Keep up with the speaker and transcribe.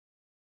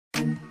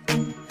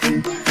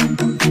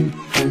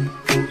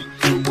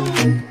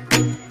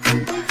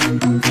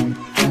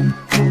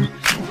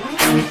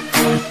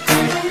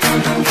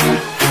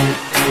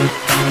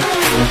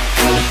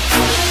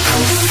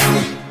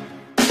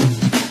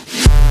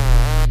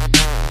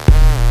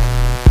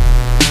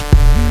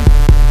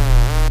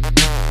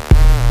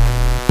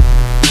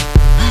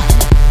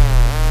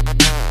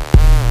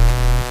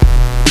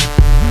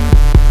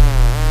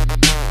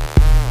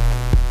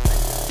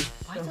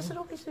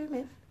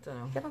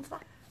Get on to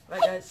that.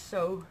 Right guys,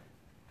 so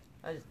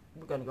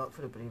we're going to go out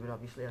for the breather,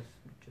 obviously, as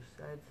we just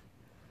said.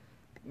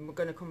 We're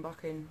going to come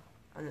back in,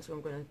 and that's when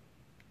I'm going to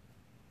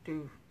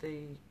do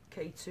the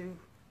K2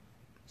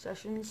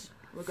 sessions.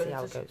 We're going to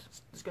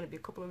there's going to be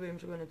a couple of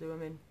rooms we're going to do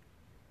them in.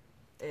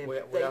 We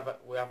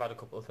have had a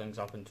couple of things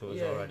happen to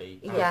us already.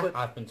 Yeah.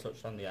 I've been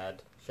touched on the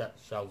head.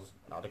 Shell's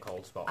had a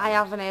cold spot. I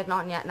haven't heard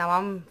nothing yet. Now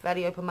I'm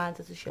very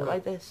open-minded to shit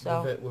like this.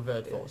 So we've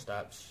heard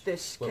footsteps.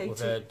 We've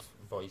heard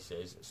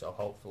voices. So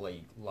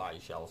hopefully,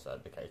 like Shell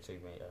said, the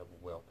K2 meter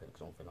will pick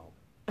something up.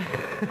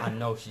 I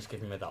know she's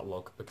giving me that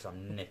look because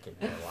I'm nicking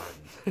her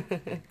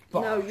lines.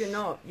 No, you're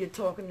not. You're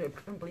talking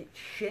complete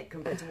shit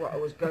compared to what I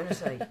was going to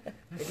say.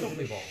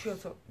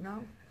 Shut up.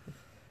 No.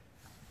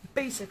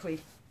 Basically,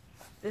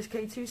 this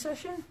K2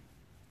 session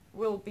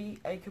will be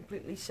a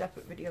completely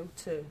separate video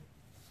to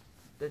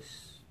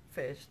this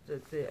first,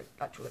 the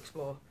actual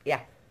explore. Yeah.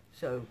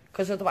 So,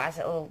 because otherwise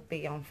it'll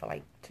be on for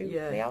like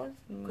 2-3 hours.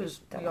 Because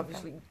we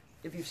obviously,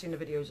 if you've seen the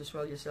videos as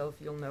well yourself,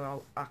 you'll know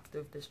how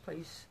active this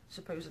place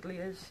supposedly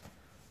is.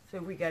 So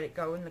if we get it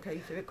going, the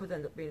K2, it could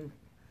end up being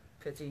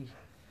pretty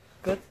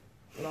good,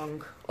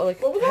 long. Well,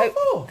 like, what was that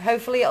for?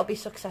 Hopefully it'll be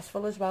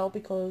successful as well,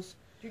 because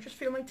do you just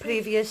feel my tits?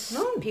 Previous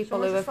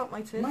people who have felt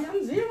my tits. My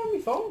hand's here on my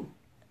phone.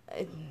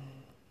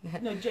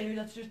 No, genuinely,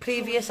 that's just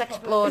previous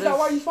explorers. Is that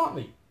why you slapped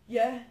me?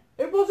 Yeah.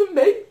 It wasn't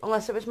me.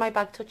 Unless it was my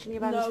bag touching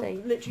your band stage.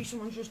 No, literally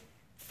someone just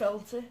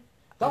felt it.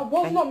 That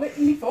was not me.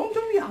 My phone's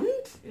on my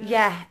hand.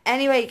 Yeah.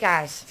 Anyway,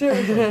 guys.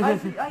 Seriously. I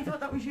thought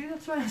that was you.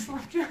 That's why I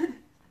slapped you.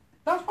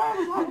 That's why I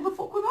was like, what the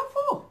fuck was that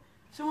for?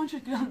 Someone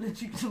should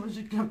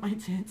grab my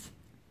tits.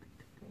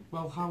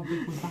 Well, how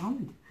big was the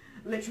hand?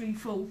 Literally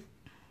full.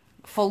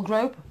 Full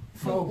grope?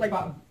 Full, like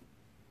that.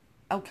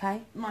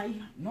 Okay.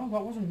 No,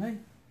 that wasn't me.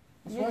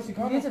 I swear to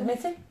God. You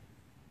admit it?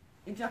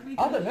 Exactly.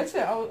 I'll admit it.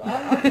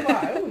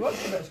 I only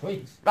watched a bit of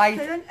squeeze. Right.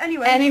 Okay, then,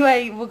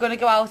 anyway, we're going to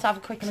go out, have a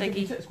quick Can I give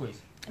you a ciggy. tit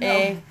squeeze?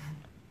 No.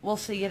 We'll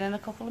see you in a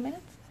couple of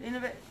minutes. See you in a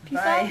bit. Peace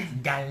out.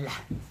 Gala.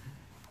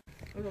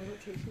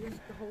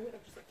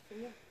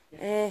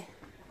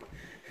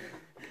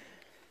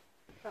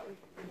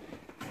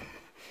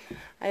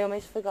 I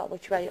almost forgot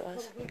which way it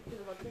was.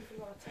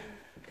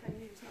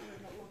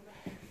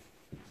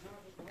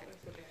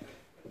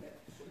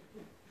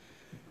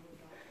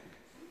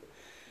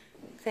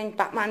 I think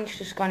Batman's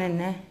just gone in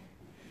there.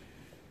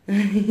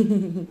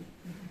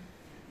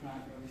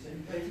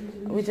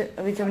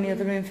 Are we doing the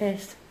other room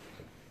first?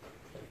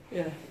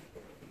 Yeah.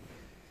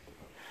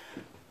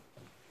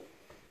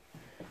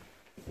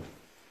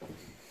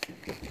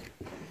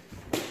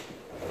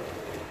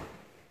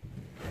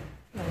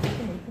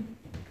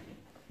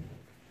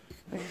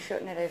 We're just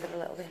shutting it over a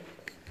little bit.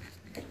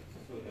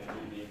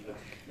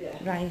 Yeah.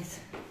 Right.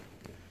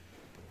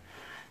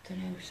 I don't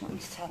know,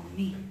 something's telling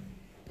me.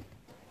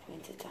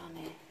 Point it down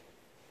there.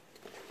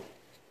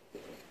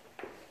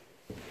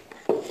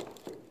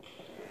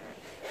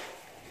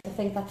 I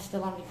think that's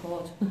still on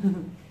record.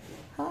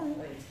 Hi.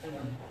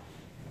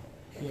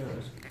 Here it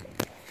is.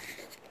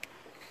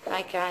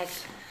 Right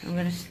guys, I'm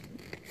going to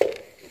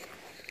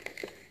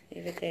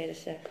leave it there a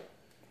sec.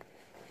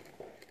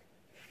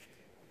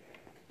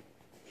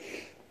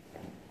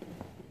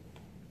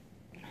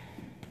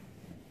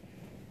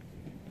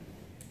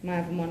 Might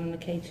have one on the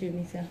K2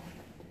 meter.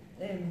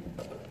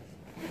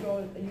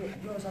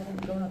 Yours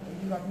hasn't gone up.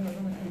 You have yours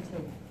on the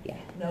K2? Yeah.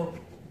 No.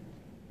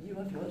 You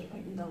have yours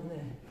pointing down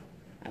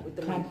there. With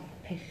the can't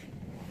mic. pick.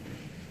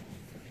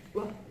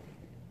 What?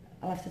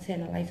 I'll have to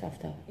turn the light off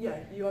though. Yeah,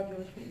 you have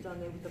yours pointing down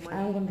there with the mic.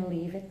 I'm going to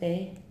leave it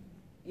there.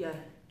 Yeah.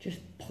 Just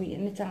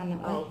pointing it down that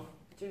way. I'll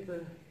do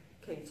the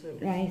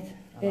K2. Right.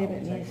 Bear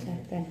with me a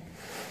sec then.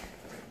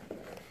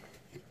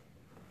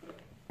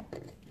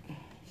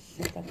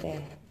 Sit that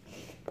there.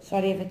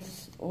 Sorry if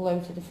it's low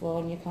to the floor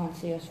and you can't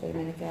see us for a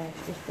minute, guys.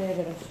 Just bear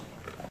with us.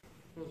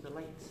 Those the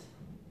lights.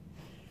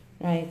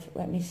 Right,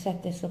 let me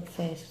set this up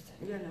first.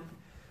 Yeah, no.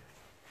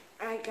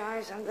 Right,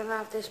 guys, I'm going to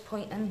have this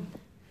pointing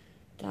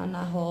down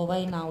that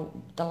hallway now.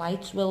 The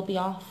lights will be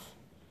off.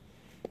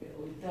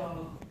 It'll be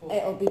dark.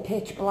 It'll be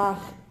pitch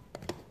black.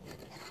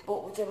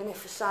 But we're doing it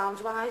for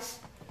sound-wise.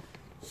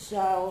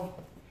 So,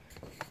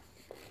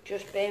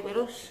 just bear with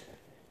us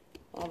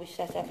while we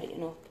set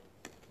everything up.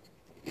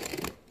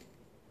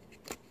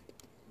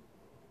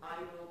 I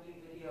will be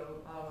video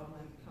out of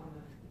my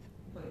camera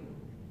putting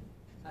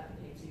at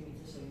the K2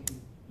 meter so you can...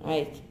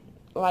 Right,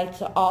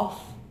 lights are off.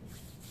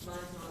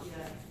 Mine's not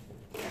yet.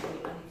 I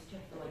need to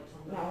check the lights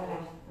on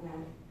No.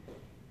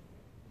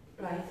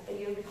 Right, are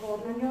you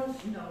recording on yours?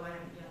 No, I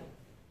haven't yet.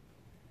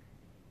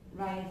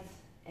 Right,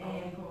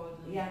 I'll record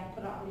them. yeah,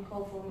 put it on be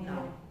called for me.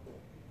 No.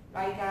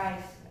 Right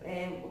guys,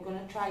 we're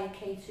going to try a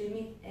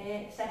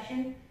K2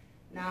 session.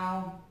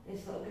 Now,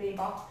 this little green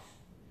box,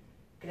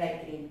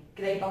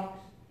 grey box,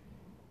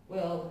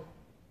 will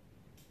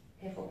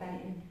pick up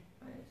anything.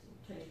 Right,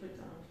 change put it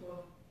down on the floor.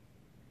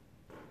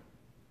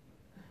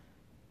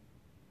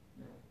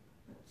 No,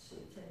 let's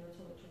see, turn your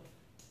torch off.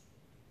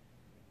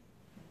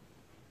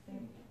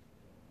 I think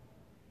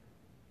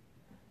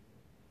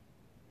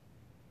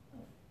I've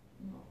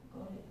not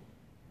got it.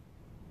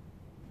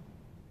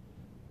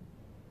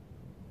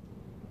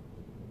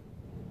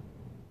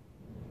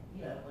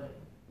 Yeah, I've got it.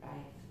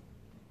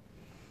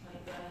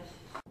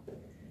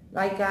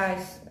 Right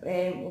guys,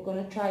 we're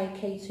going to try a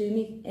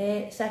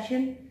K2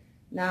 session.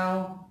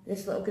 Now,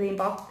 this little green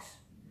box,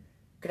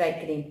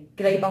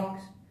 grey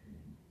box,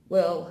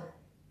 will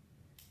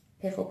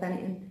pick up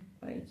anything.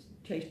 Right,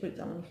 Chase, put it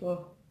down on the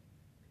floor.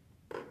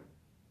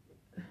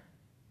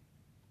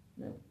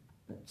 No,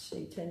 let's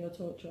see, turn your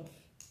torch off.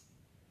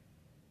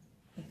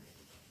 I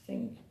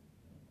think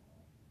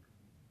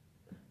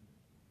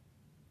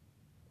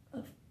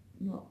I've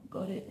not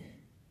got it.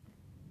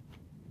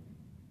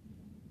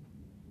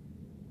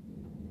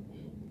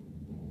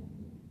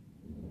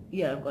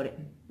 Yeah, I've got it.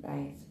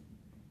 Right.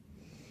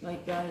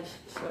 Right guys,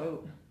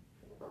 so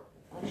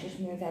Let's just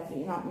move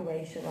everything out of my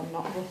way so I'm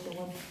not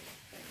rustling.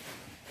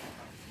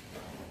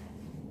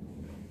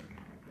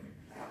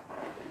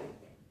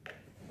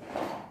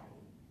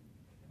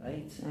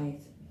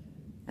 Right.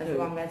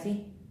 Everyone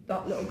ready?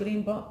 that little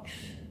green box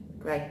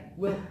Great.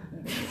 will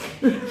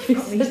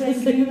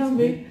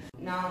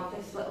Now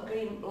this little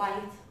green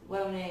light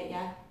won't hurt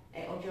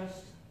you. It'll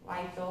just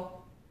light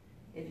up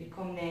if you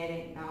come near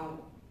it. Now,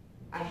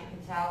 as you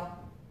can tell,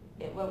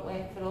 it won't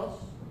work for us.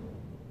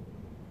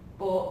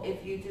 But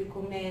if you do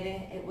come near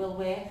it, it will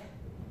work.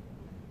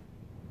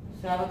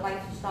 So I would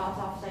like to start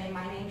off saying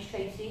my name's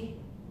Tracy.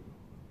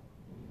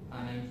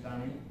 My name's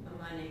Danny. and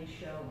my name's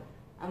Cheryl.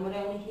 And we're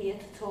only here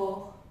to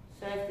talk.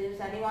 So if there's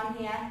anyone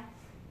here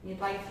and you'd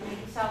like to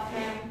make yourself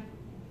known,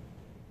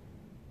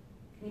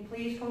 can you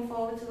please come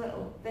forward to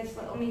this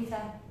little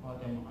meter? Well, I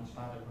didn't want to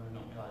start it when I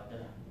not like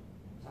that.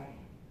 Sorry.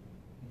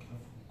 You can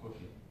push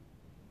it.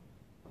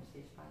 What's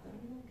this spider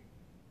look?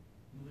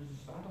 There's a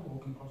spider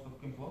walking across the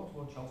fucking floor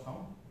towards Chelsea's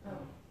home.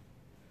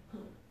 Oh.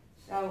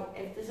 So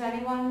if there's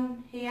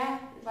anyone here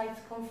who'd like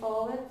to come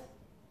forward,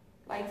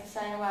 like to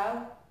say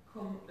hello,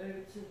 Come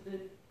over to the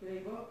grey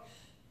box.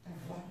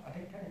 I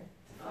didn't get it.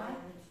 And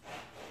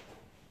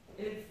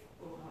if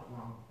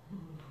wow.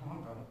 Come on,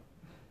 got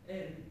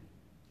it.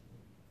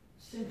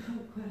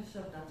 Simple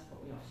question. That's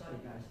put me off. Sorry,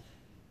 guys.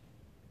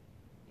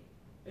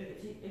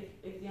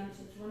 If the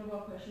answer to one of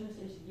our questions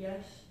is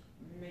yes,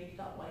 make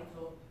that light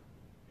up.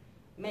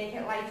 make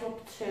it light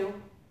up too.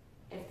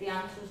 If the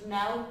answer's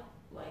no,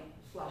 Like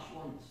flash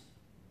once.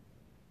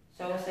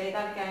 so I'll say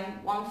that again,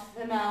 once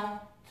for no,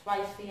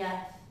 twice for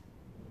yes.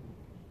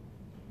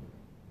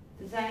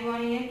 Does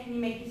anyone here, can you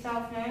make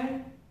yourself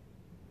known?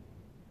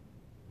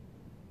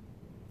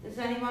 Does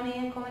anyone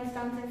here come and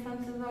stand in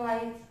front of the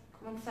light?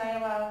 Come and say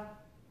hello.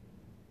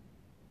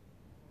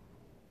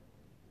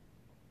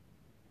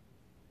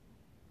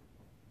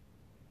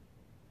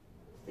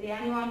 Is there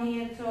anyone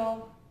here at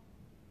all?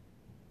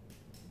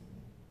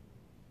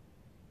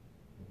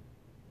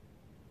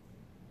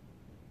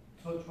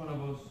 Touch one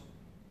of us,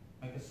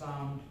 make a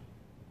sound,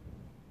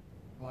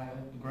 light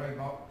up the grey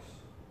box.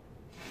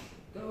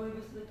 Go over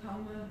to the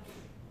camera,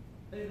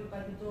 over by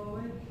the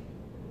doorway.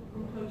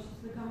 Come closer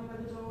to the camera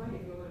by the doorway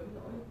if you're over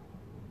that way.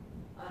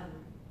 And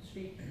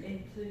speak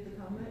into the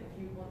camera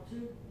if you want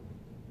to.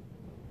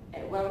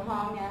 It won't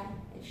harm you.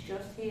 It's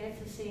just here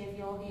to see if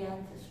you're here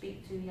and to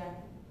speak to you.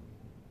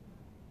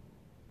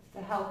 It's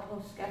to help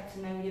us get to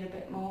know you a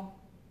bit more.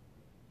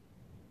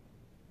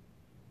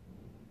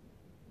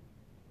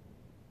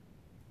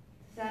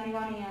 Is there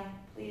anyone here?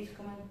 Please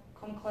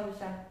come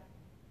closer.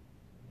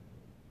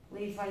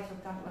 Please light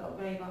up that little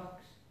grey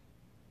box.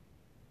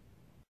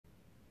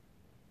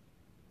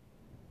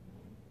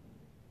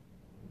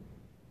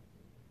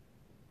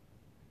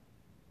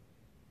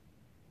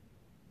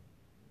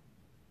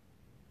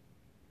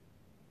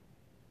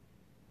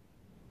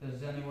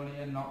 Does anyone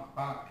here knock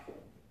back?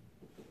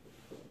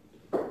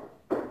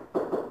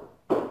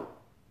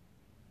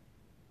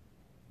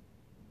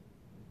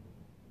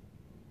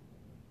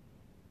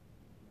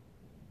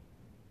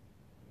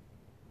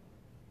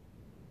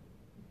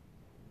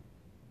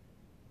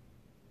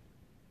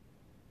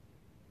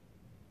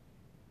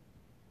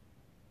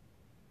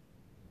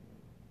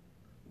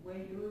 Were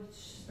you a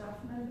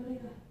staff member here?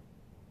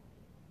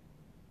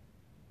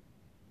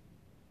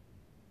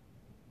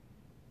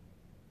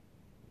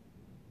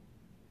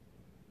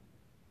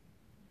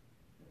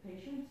 The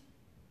patient?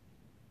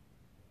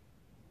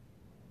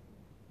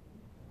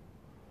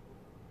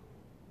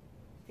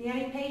 Is there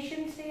any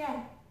patients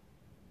here?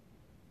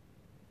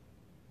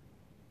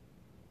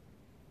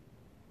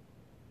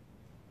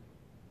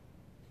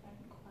 It's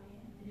very quiet.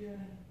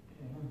 Yeah.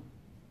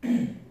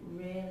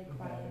 Really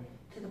quiet.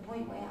 To the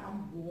point where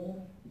I'm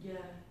warm. Yeah.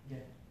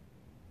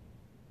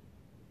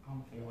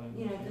 I'm feeling.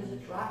 You know, there's a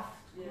draft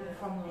Yeah.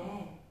 from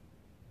there,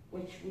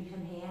 which we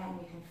can hear and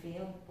we can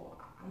feel, but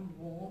I'm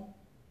warm.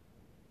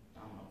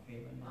 I'm not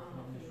feeling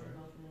nothing in this room.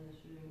 Nothing in this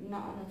room.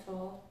 Nothing at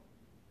all.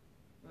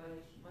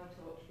 Right, my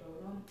torch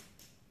going on.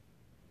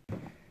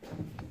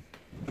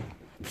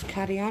 Let's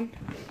carry on.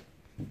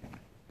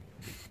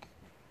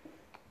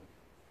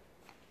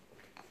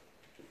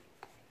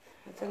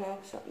 I don't know,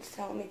 something's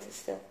telling me to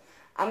still.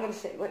 I'm going to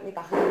sit with me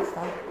back against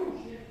that.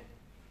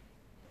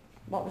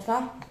 What was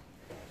that?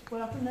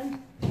 What happened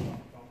then?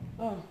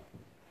 Oh.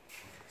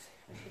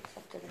 I should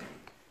stop doing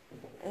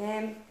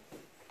it.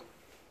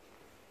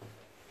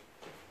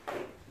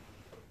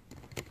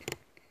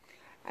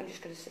 I'm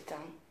just going to sit down.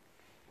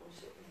 I'm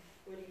sitting.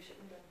 Where are you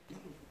sitting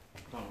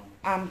down?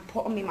 I'm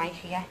putting my mic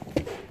here.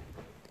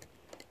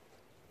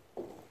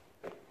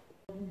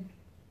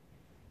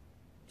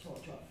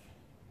 Torch off.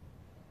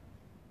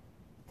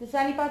 Does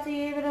anybody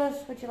here with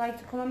us? Would you like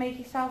to come and make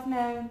yourself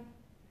known?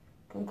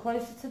 Come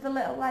closer to the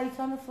little light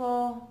on the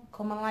floor.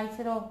 Come and light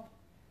it up.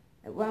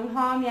 It won't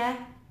harm you.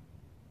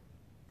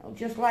 It'll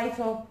just light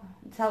up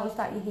and tell us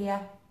that you're here.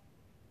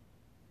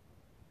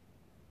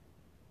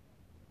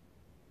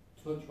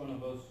 Touch one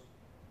of us.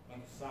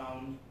 Make a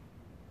sound.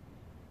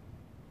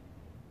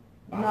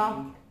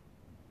 Knock.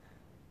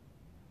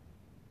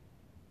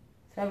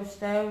 Throw a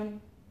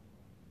stone.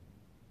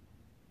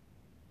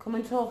 Come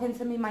and talk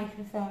into my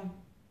microphone.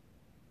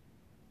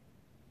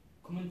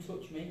 Come and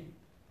touch me.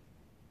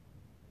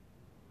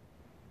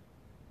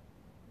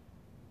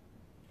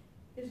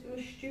 Is there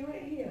a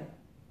steward here?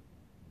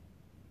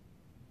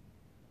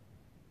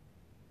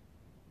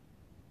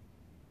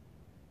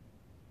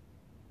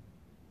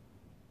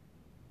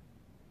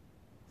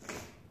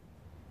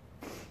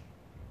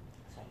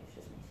 Sorry, it's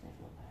just me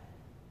sniffing up.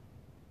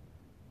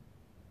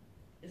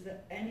 Is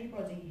there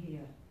anybody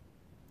here?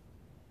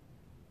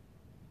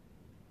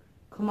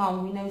 Come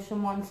on, we know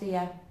someone's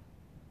here.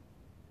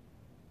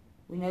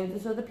 We know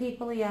there's other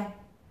people here.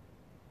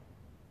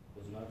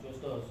 It's not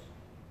just us.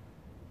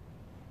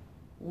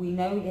 We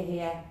know you're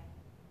here.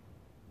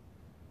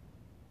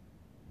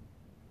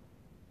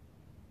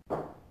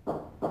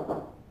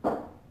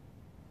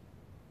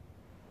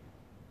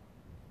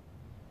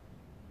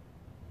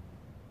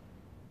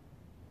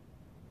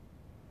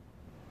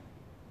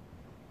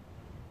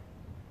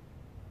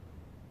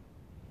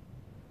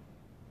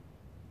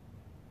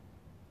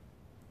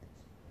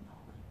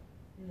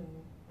 No,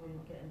 I'm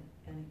not getting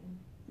anything.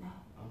 No.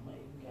 I'm not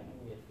even getting a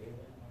weird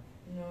feeling.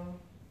 No.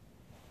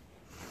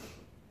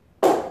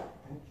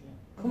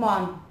 Come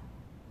on.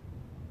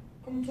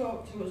 Come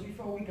talk to us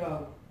before we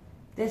go.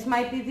 This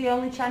might be the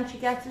only chance you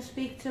get to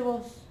speak to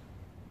us.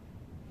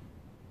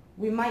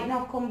 We might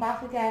not come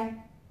back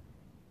again.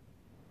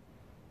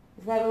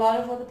 We've got a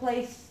lot of other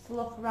places to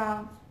look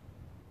around.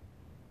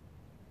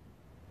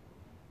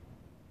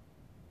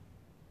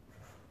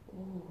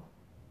 Ooh.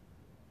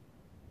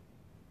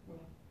 What?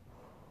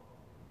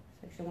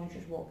 It's like someone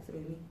just walked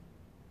through me.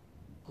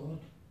 Good,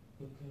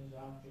 because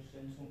I've just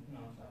seen something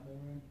outside the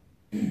room.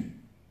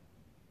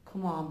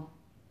 Come on.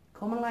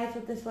 Come and light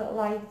up this little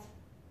light.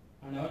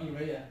 I know you're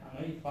here. I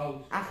know you're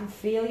close. I can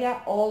feel you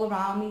all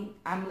around me.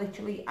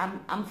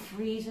 I'm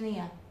freezing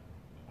here.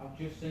 I've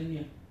just seen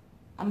you.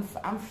 I'm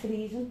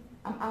freezing.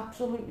 I'm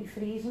absolutely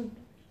freezing.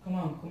 Come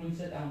on, come and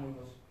sit down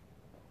with us.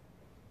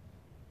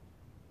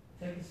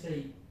 Take a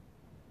seat.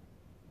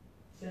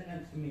 Sit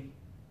next to me.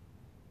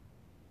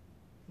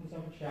 Let's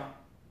have a chat.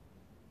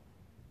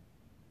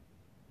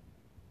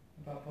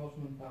 About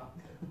Postman Park.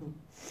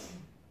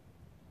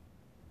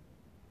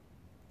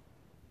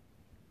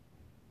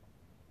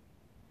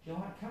 Do you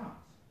like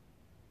cats?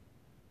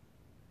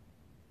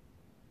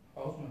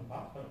 Postman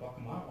Park's got a black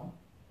and white one.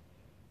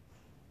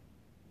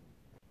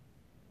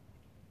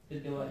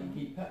 Did they let you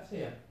keep pets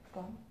here?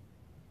 Gone.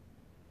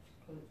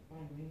 Because it's by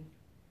me.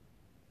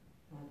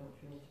 I don't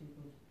feel too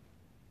good.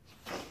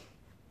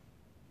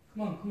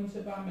 Come and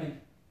sit by me.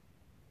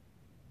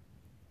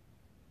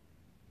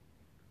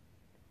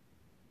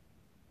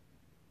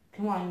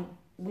 Come on,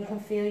 we can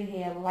feel you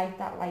here. Light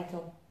that light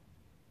up.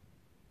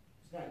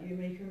 Is that you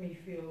making me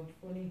feel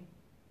funny?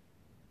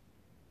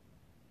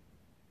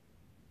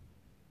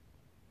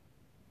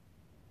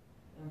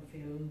 I'm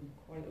feeling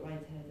quite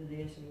lightheaded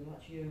here, so if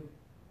that's you,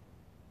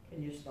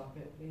 can you stop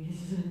it,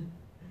 please?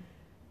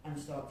 And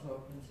start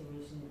talking to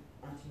us and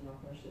answering our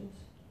questions.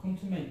 Come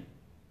to me.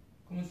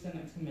 Come and sit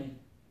next to me.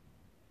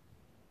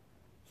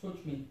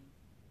 Touch me.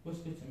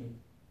 Whisper to me.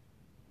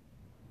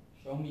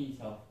 Show me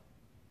yourself.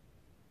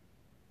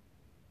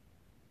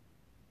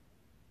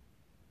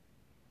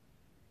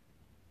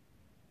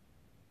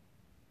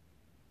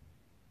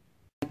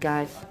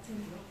 Guys,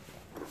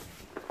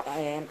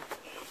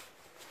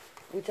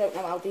 we don't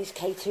know how these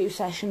K2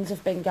 sessions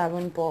have been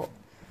going, but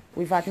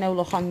we've had no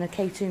luck on the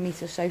K2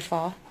 meter so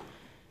far.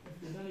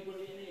 If there's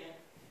anybody in here,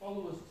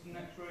 follow us to the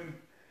next room.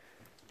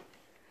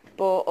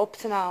 But up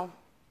to now,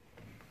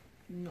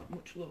 Not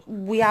much luck.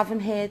 we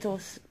haven't heard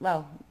us,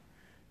 well,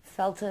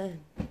 felt a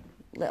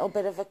little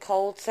bit of a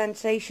cold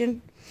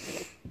sensation,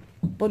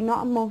 but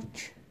not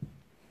much.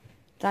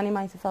 Danny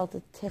might have felt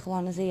a tickle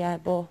on his ear,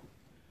 but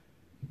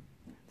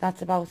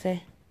That's about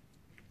it.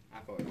 I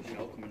thought it was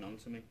Shell coming on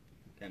to me,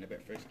 getting a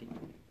bit frisky.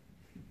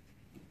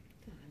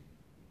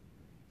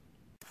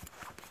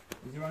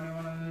 Is there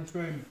anyone in this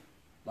room?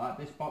 Light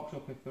this box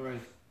up if there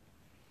is.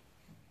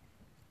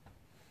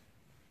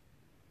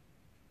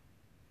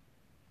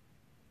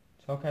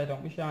 It's okay,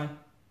 don't be shy.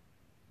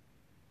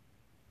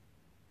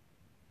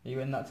 Are you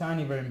in that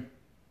tiny room?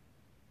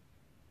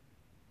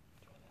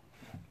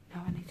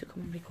 Now I need to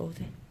come and record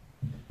it.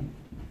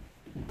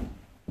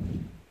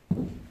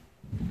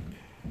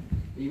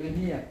 Are you in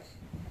here?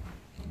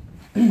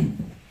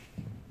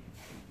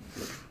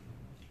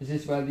 Is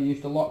this where they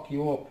used to lock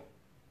you up?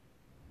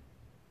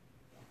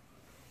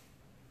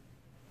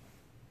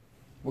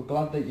 We're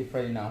glad that you're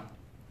free now.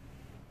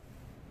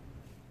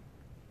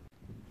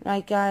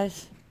 Right,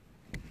 guys.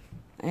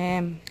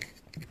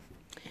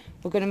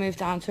 We're going to move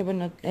down to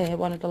one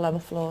of the lower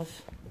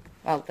floors.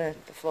 Well, the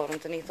floor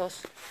underneath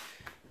us.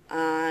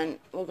 And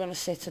we're going to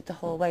sit at the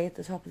hallway at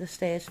the top of the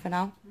stairs for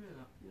now.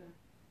 Yeah.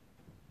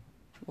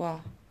 What?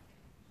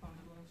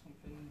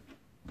 Something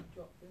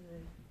dropped in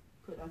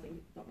there. I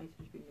think that might have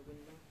just been the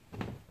window.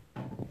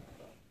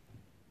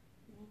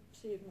 Well,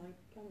 see if my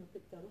camera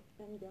picked that up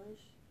then, guys.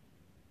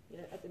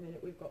 Yeah, at the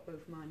minute we've got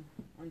both mine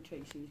and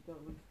Tracy's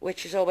going.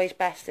 Which is always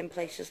best in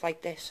places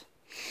like this.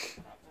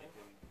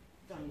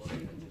 Danny's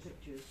taking the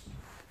pictures.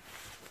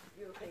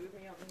 You okay with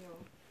me having your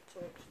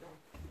torch now?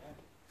 Yeah.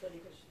 Sorry,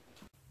 because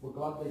We're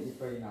glad that you're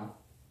free now.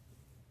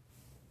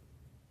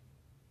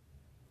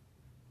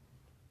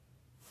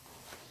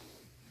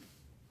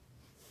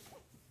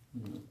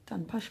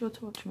 Dan, pass your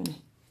torch a minute.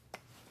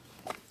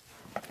 There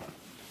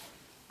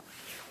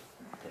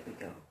we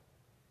go.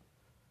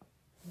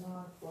 No,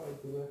 I thought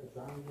it'd be worth a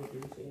try and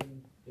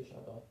reducing the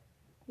shadow.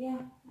 Yeah,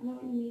 I know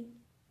what you mean.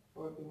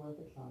 Or it'd be worth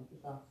a try,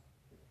 just ask.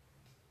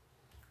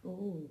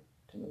 Oh,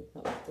 don't know if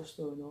that was just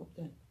throwing up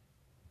then.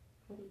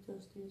 Probably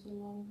does do a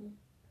lot of it.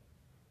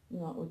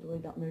 Not with the way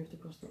that moved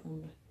across the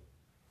camera.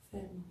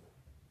 Fair enough.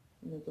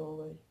 In the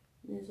doorway.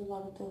 There's a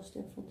lot of dust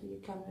in front of your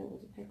camera, it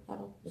would have picked that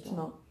up. It's so.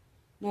 not.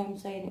 No, I'm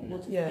saying it would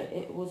have, Yeah.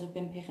 it would have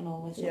been picking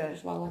all this Yeah, up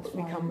as well. That's but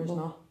my fine, camera's but-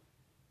 not.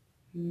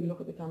 If you look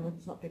at the camera,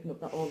 it's not picking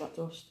up all that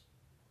dust.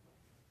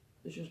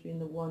 There's just been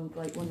the one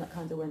bright one that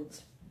kind of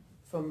went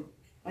from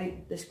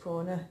like this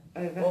corner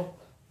Over. up.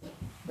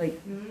 Like,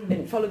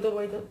 it followed the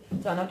way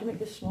that... Dan, how do you make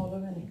this smaller,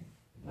 really?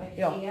 Right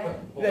Yeah. here.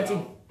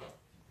 Ready?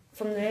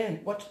 From there,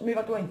 watch, move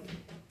out the way.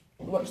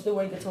 Watch the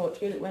way the torch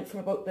goes. It went from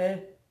about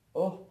there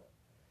up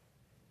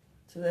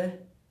to there.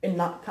 In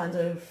that kind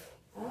of...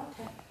 Oh,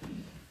 okay.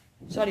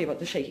 Sorry about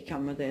the shaky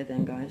camera there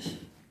then, guys.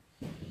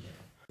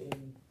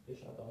 In the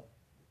shadow.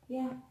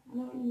 Yeah, I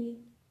know what you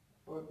mean.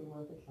 Or it'd be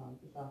worth a try,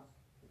 just ask.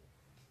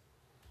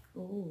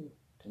 Oh,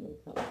 don't know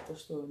if that was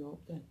just throwing up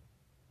then.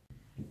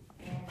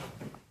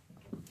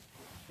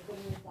 We're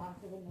going to move down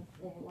to one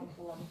of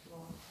the lower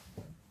floors,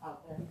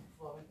 out the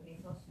floor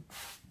underneath us.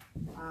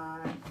 And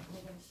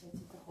we're going to sit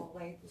at the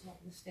hallway at the top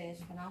of the stairs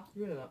for now.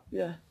 You hear that?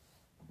 Yeah,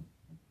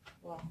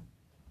 What?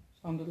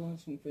 Sounded like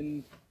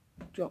something.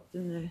 dropped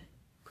in there.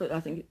 I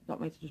think that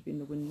might have just been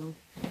the window.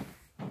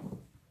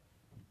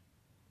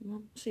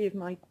 Well, see if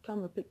my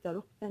camera picked that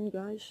up then,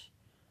 guys.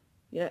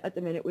 Yeah, at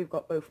the minute we've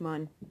got both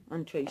mine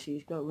and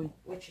Tracy's going.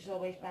 Which is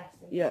always best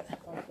in Yeah.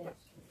 places like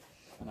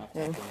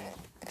this. Yeah.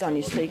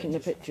 Danny's taking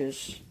the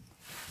pictures.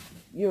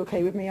 You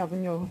okay with me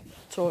having your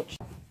torch?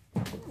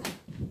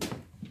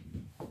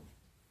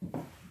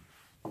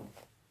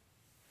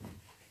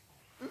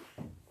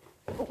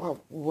 Oh, wow,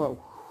 whoa.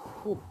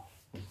 Whew.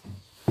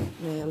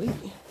 Nearly.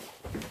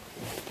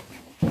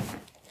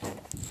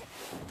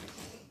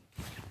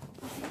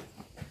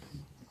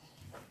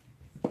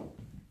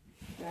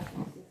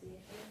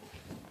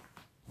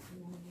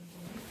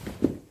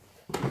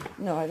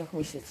 No, I reckon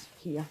we sit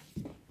here.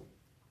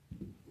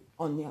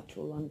 On the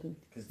actual landing.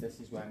 Because this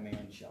is where me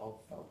and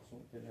Shell felt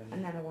something.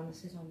 And then I want to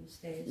sit on the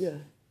stairs. Yeah.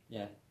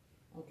 Yeah.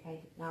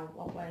 Okay, now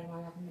what way am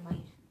I having the mic?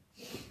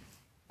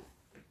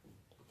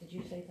 Did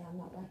you say down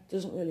that way?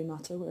 Doesn't really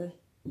matter where.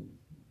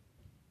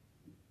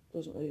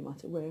 Doesn't really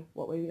matter where,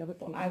 what way we have it.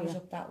 But I was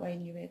up that way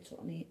and you heard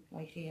something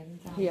like here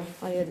and down. Here,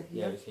 I heard it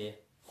Yeah, here. it's here.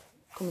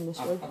 Coming this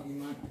way. Have you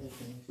mind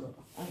taking this up?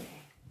 Okay.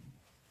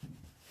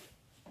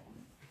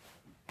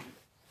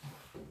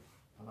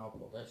 And I'll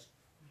put this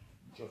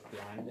just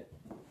behind it.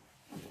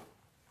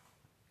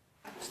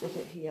 Stick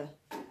it here.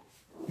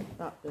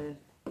 That there.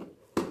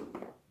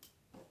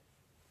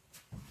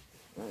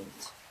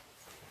 Right.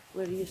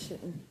 Where are you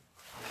sitting?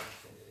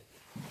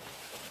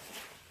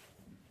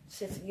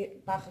 Sitting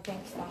back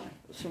against that.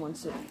 Someone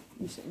sitting.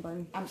 You sitting by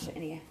me? I'm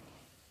sitting here.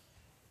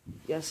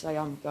 Yes, I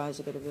am, guys.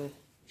 A bit of a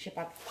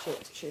Shitbag.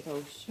 shit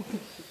house.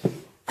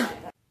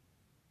 If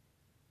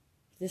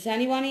there's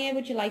anyone here,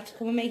 would you like to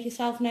come and make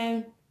yourself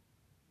known?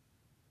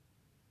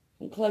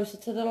 Come closer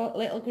to the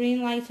little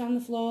green light on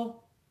the floor.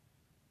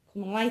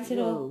 Come and light it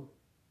up. Whoa.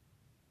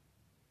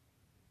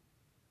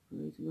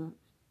 Right, Max.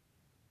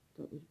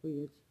 That was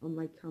weird. On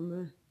my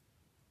camera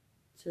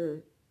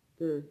to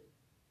the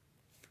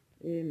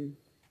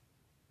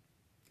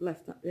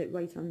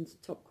right hand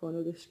top corner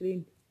of the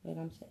screen. Where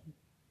I'm sitting.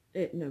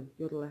 No,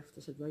 you're the left,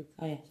 I said right.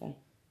 Oh yeah, sorry.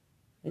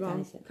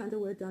 Wrong, kind of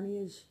where Danny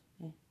is.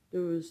 Yeah.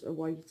 There was a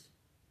white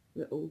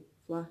little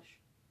flash.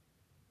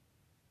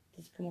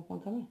 Does it come up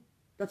on camera?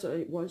 That's what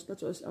it was.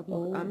 That's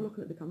what I'm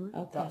looking at the camera.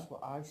 Okay. That's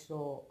what I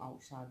saw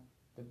outside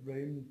the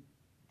room.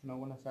 Do you know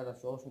when I said I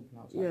saw something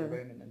outside Yeah. the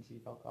room and then she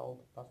felt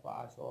cold? That's what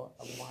I saw,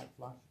 a white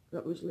flash.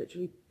 That was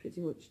literally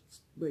pretty much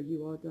where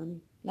you are,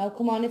 Danny. Now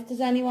come on, if there's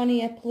anyone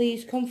here,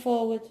 please come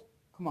forward.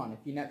 Come on, if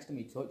you're next to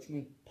me, touch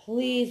me.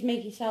 Please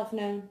make yourself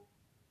known.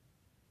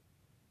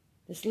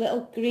 This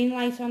little green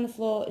light on the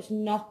floor is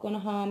not going to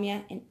harm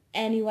you in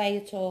any way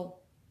at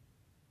all.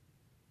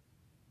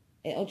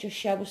 It'll just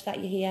show us that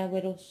you're here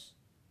with us.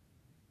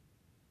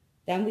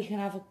 Then we can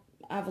have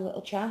a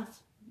little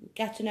chat,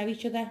 get to know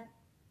each other.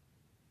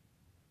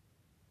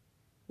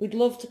 We'd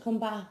love to come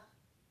back.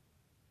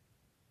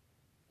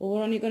 But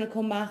we're only going to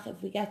come back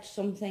if we get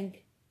something.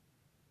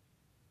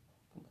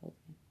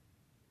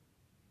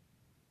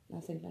 I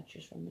think that's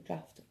just from the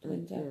draft of the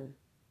window.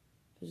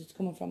 Because it's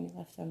coming from the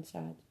left-hand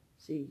side.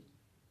 See,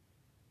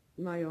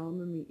 my arm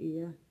and my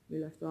ear, my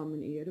left arm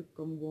and ear have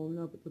gone warm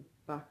now, but the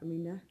back of my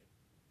neck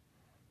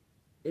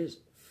is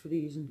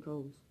freezing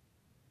cold.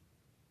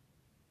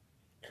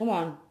 Come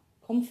on,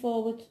 come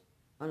forward.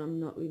 And I'm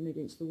not leaning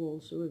against the wall,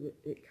 so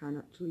it can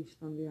actually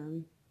stand behind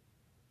me.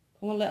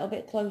 Come a little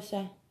bit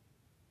closer.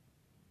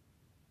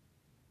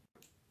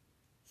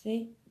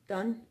 See?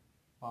 Dan?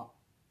 What?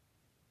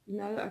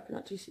 Now that I can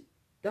actually see,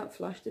 that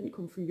flash didn't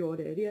come from your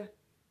area.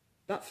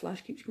 That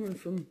flash keeps coming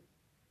from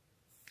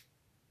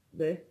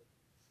there.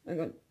 Hang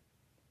on.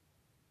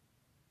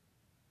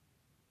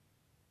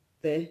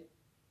 There.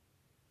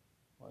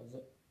 What is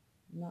it?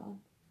 No.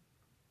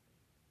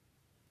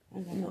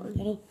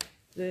 No.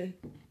 There.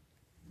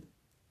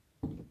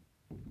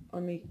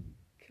 On me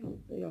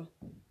count, there.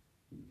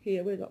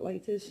 Here where that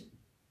light is.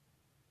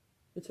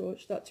 The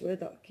torch, that's where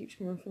that keeps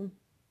coming from.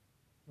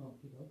 Oh,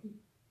 okay.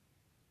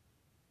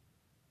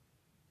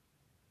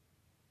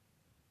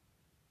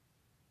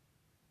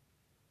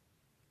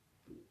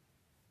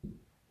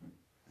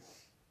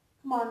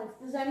 Come on, if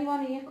there's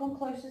anyone here, come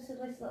closer to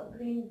this little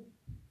green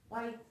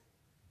light.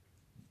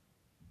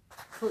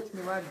 Touch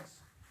my legs.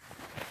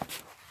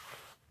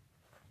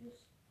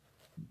 Just...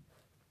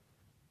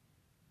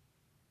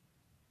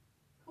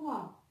 Come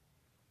on.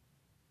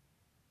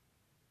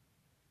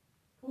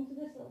 Come to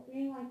this little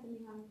green light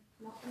in my hand.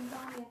 Nothing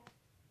down here.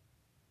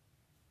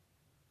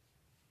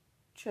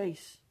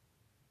 Chase.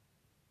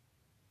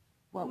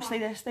 Well, stay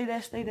there, stay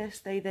there, stay there,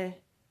 stay there.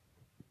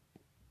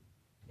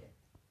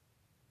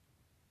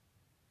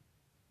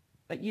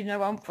 But you know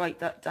how bright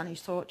that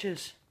Danny's torch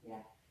is? Yeah.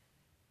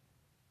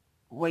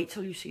 Wait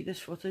till you see this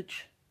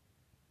footage.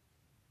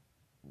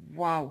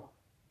 Wow.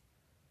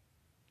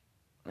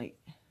 Like,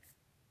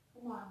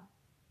 Come on.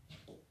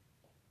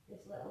 This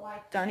little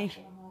light. Danny.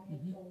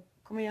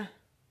 Come here.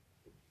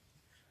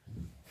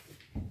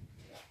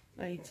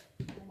 Right.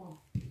 Come on,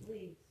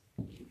 please.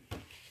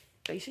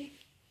 Tracy?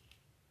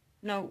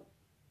 Now,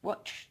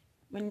 watch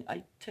when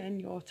I turn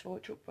your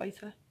torch up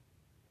brighter.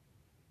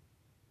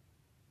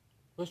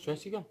 Where's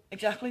Tracy gone?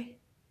 Exactly.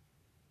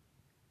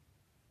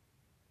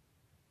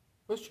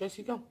 Where's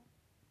Tracy gone?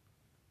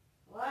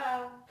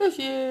 Hello? There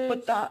she is.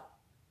 But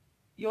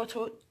your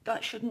torch,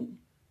 that shouldn't,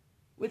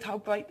 with how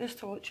bright this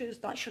torch is,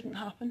 that shouldn't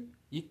happen.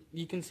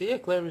 You can see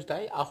it clear as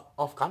day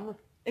off camera.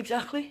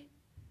 Exactly.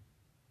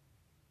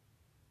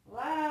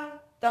 Hello?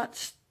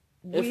 That's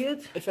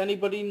weird. If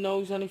anybody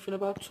knows anything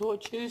about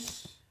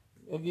torches,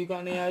 have you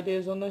got any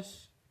ideas on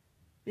this?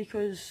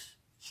 Because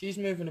she's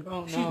moving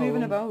about now. She's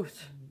moving about.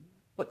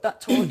 But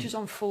that torch is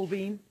on full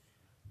beam.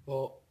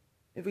 But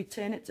if we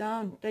turn it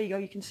down, there you go,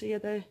 you can see her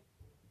there.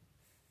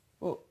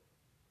 But,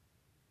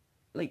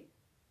 like,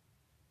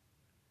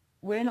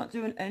 we're not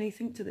doing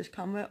anything to this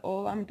camera.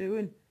 All I'm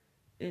doing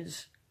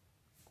is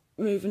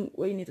moving.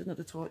 We need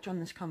another torch on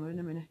this camera in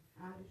a minute.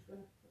 I'm just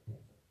going to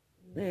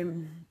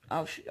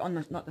on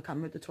the, not the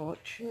camera, the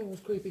torch. Yeah, it was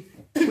creepy.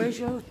 Where's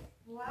your...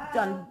 Wow.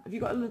 Dan, have you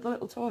got another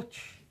little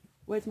torch?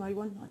 Where's my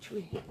one,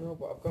 actually? No,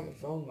 but I've got my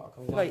phone that I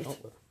can light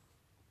up with.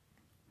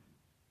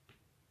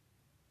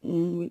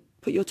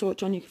 Put your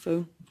torch on your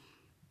phone.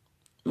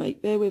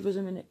 Right, bear with us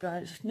a minute,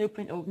 guys. There's no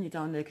point holding you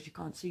down there because you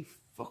can't see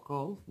fuck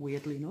all,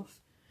 weirdly enough.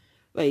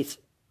 Right.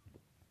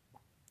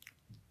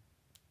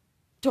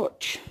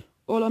 Touch.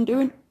 All I'm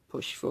doing,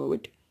 push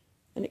forward,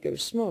 and it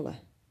goes smaller.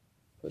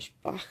 Push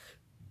back.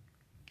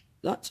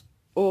 That's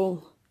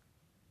all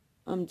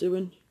I'm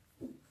doing.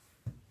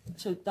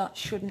 So that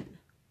shouldn't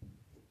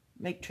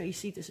make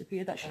Tracy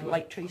disappear. That should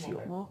light Tracy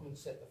up more.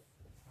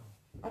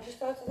 I just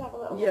thought I'd have a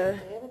little Yeah.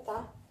 look there with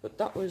that. But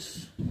that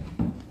was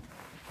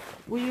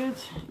weird.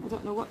 I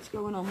don't know what's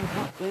going on with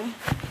that there.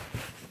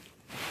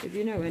 If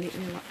you know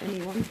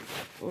anyone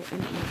or anything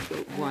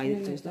about why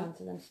it does that. Down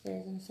to them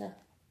stairs in a sec.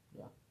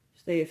 Yeah.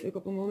 Stay here for a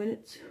couple more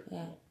minutes.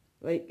 Yeah.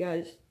 Right,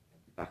 guys,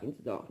 back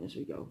into darkness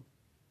we go.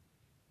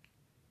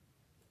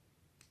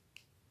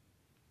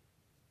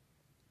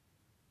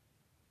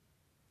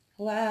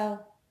 Hello?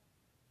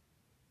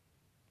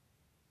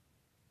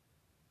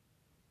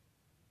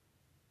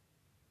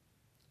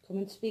 Come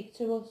and speak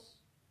to us.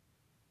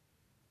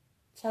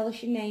 Tell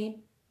us your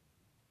name.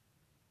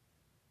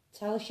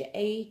 Tell us your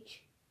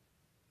age.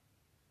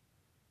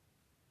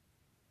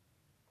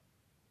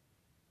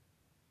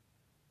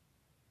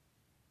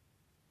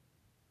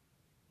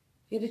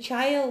 If you're a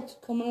child,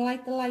 come and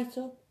light the light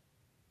up.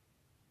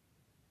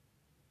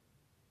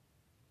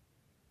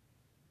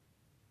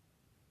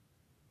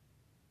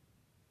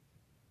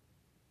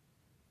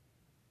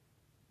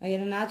 Are you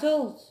an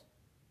adult?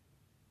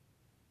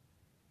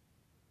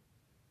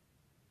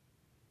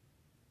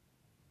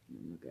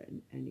 I'm not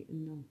getting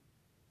anything now.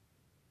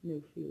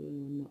 No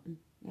feeling or nothing.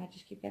 I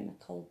just keep getting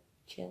a cold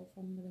chill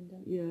from the window.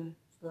 Yeah.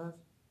 Stairs.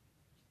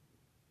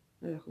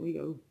 I reckon we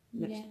go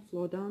next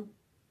floor down.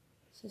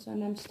 This is on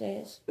them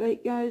stairs.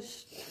 Right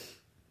guys,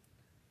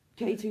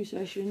 K2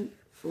 session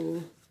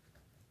for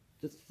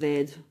the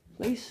third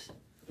place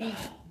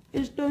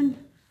is done.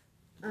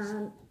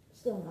 And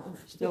still not.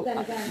 Still, But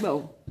then again,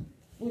 well,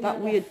 that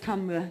weird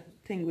camera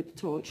thing with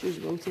the torch is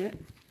about it.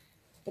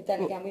 But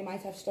then again, we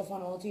might have stuff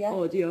on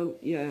audio. Audio,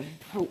 yeah.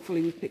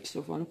 Hopefully we pick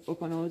stuff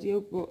up on audio,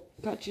 but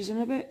catch us in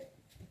a bit.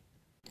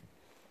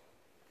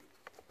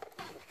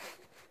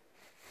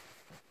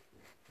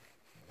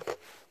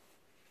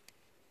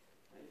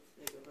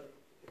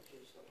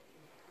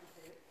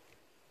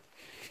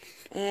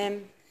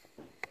 I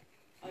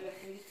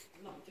reckon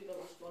not do the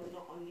last one,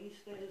 not on these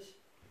stairs.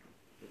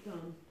 But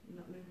down in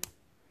that room.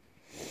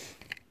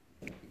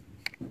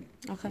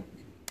 Okay.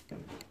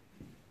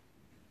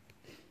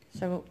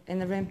 So, in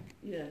the room?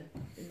 Yeah,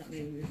 in that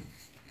main room.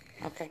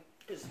 Okay.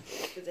 Because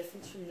the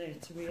difference from there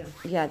to here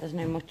Yeah, there's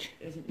no much.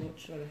 isn't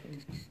much, I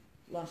reckon.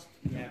 Last.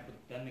 Yeah, but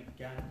then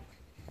again,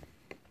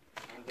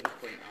 I'm going to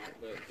point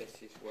out that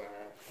this is where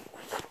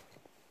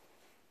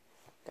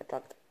Get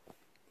dog.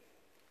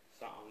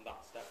 sat on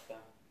that step there.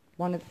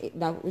 One of it,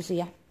 no, it was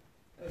here.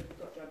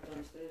 Got dragged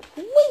downstairs.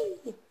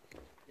 Whee!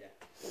 Yeah.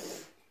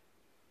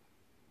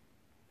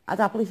 I'd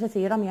happily sit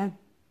here on my own.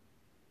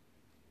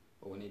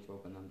 But we need to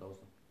open them doors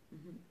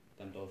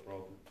though. Them doors were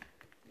open.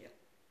 Yeah.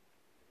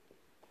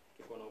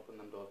 Keep on open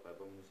them doors by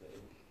when we sit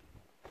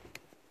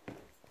here.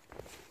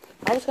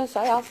 I was going to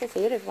say, I'll sit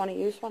here if one of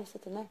you want to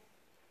sit in there.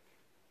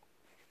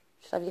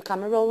 Just have your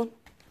camera rolling.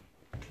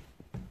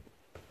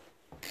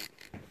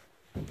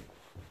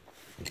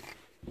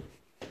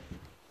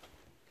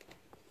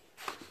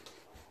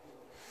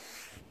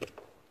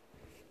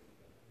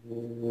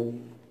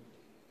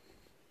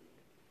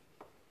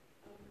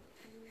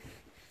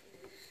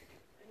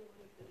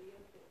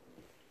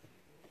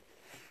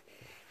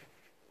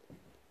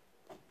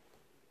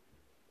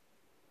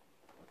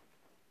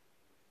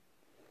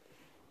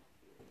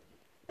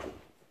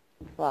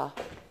 Wow.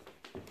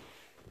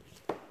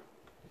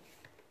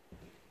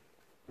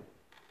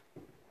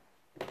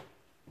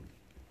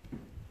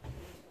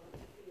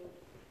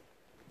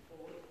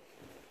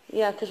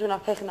 Yeah, because we're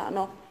not picking that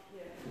up.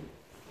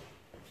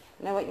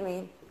 I know what you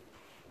mean.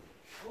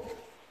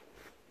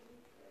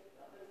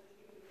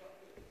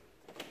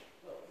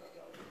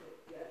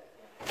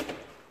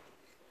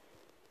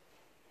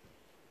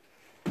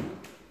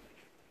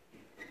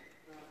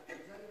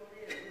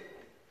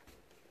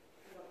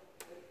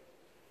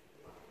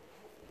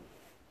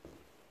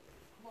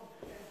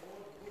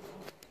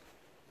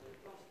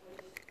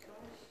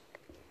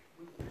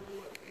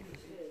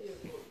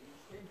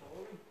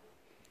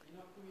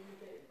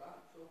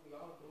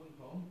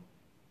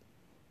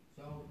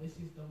 So this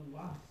is the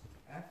last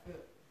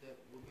effort that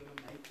we're going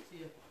to make to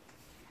you.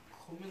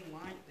 Come and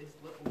light this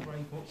little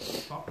grey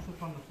box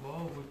up on the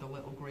floor with the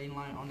little green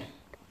light on it.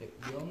 It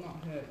will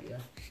not hurt you.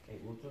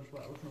 It will just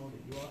let us know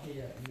that you are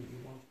here and that you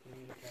want to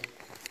communicate.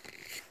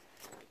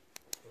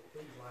 So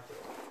please light it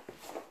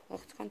up.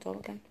 Look, it's gone dull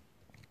again.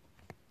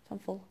 It's on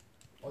full.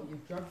 Oh,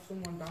 you've dragged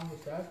someone down the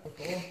stairs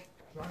before.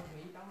 Drag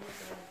me down the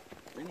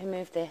stairs. Let me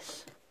move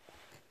this.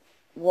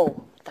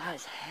 Whoa, that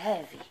is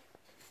heavy.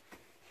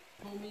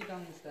 Pull me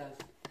down the stairs.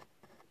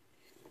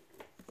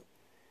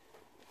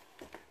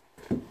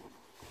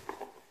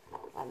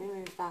 Let me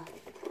move that.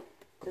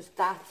 Because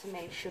that to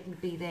me shouldn't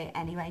be there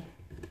anyway.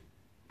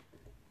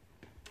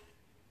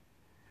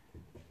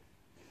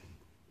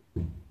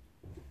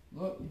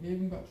 Look, you've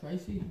even got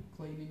Tracy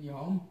cleaning your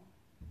home.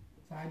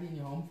 Tidying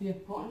your home for you.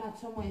 Putting that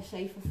somewhere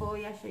safer for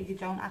you so you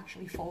don't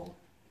actually fall.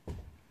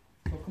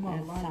 So come on,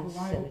 Yeah, line sounds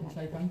up silly, and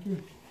say thank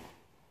you.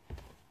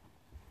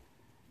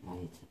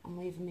 Right, I'm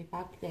leaving my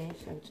bag there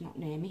so it's not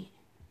near me.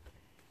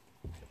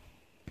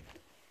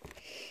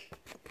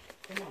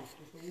 Come on,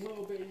 just a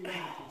little bit of unity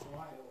to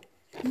light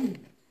up.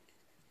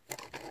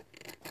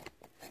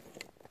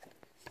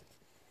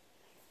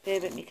 Bear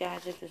with me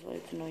guys if there's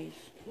loads of noise.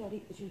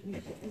 Sorry, it's just me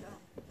sitting down.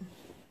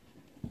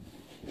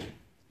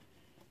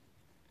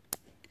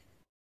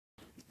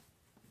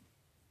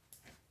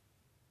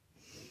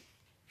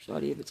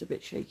 Sorry if it's a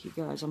bit shaky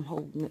guys, I'm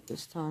holding it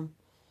this time.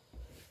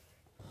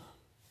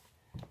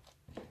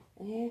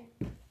 Here.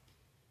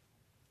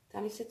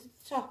 Danny, sit at the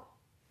top.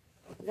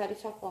 The very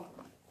top one.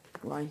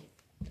 Why?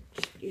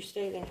 Just, you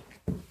stay there.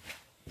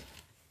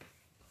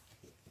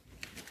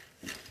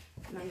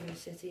 I'm not even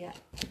sit here.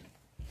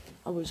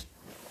 I was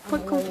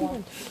Quick,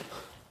 come.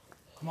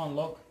 Come on,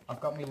 look. I've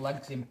got my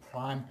legs in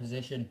prime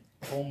position.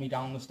 Pull me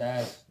down the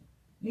stairs.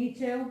 Me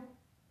too.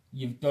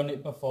 You've done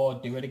it before.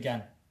 Do it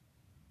again.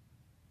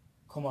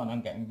 Come on,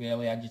 I'm getting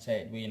really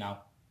agitated with you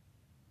now.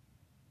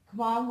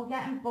 Come on, we're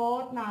getting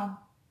bored now.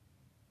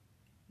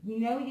 We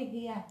know you're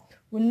here.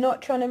 We're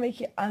not trying to make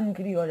you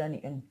angry or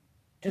anything.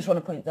 Just want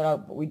to point that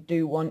out, but we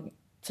do want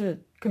to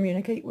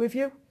communicate with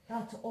you.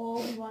 That's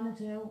all we want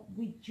to do.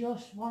 We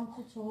just want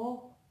to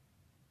talk.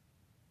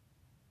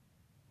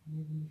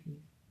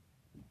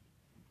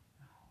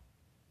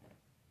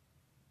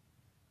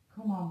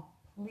 Come on,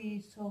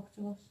 please talk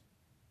to us.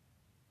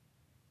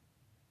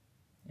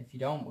 If you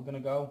don't, we're going to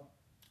go.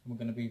 We're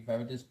going to be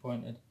very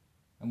disappointed.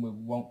 And we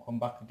won't come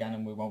back again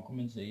and we won't come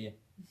and see you.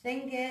 The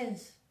thing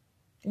is,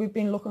 we've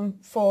been looking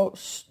forward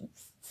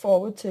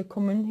to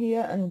coming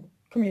here and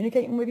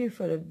communicating with you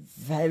for a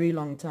very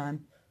long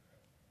time.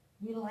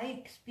 We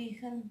like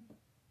speaking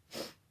to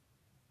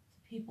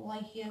people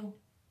like you.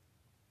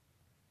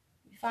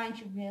 We find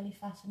you really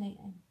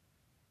fascinating.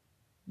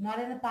 Not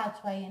in a bad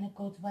way, in a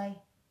good way.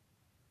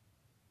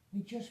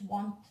 We just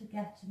want to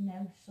get to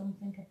know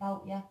something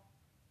about you.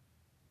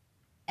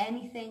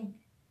 Anything.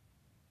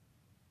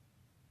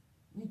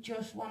 We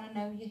just want to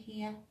know you're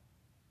here.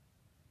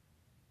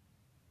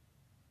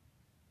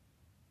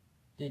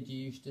 Did you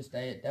used to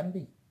stay at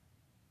Denby?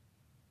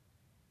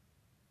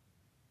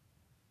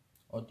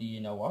 Or do you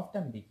know of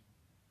Denby?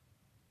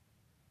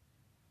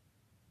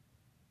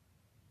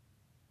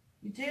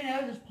 You do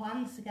know there's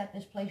plans to get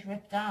this place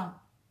ripped down.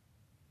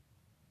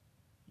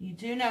 You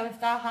do know if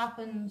that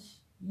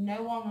happens,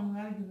 no one will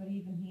know you were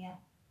even here.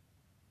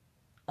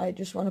 I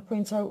just want to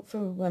point out for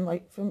when,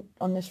 like, from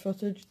on this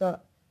footage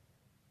that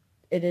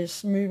it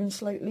is moving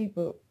slightly,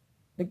 but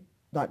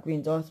that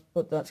green dot,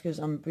 but that's because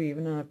I'm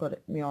breathing and I've got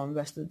my arm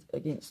rested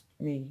against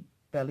me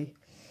belly.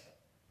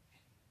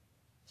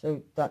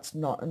 So that's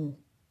not an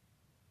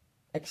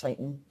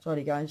exciting.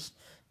 Sorry, guys.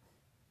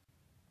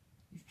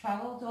 You've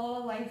travelled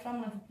all the way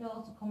from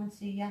Liverpool to come and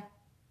see you.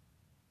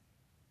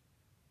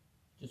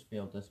 Just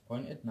feel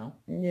disappointed now.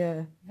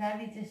 Yeah.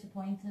 Very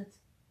disappointed.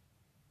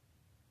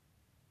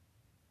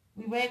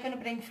 We were going to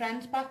bring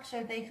friends back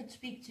so they could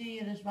speak to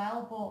you as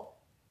well,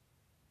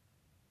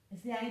 but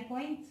is there any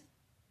point?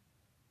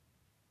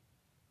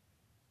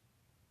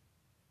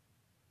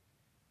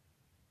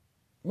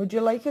 Would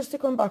you like us to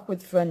come back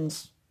with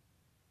friends?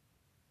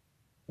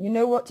 You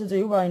know what to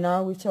do by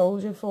now. We've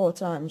told you 4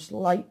 times.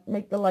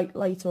 Make the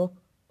light up.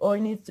 All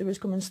you need to do is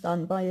come and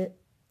stand by it.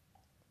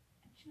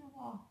 Do you know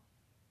what?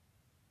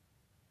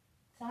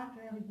 Sounds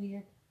really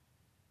weird.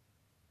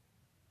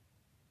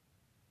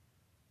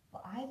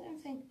 But I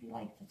don't think they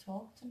like to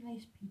talk to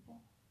nice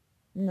people.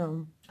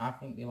 No. I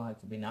think they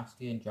like to be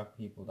nasty and drag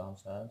people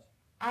downstairs.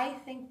 I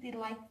think they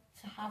like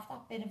to have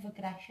that bit of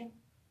aggression.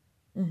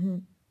 Mm-hmm.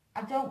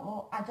 I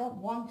don't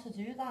want to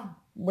do that.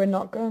 We're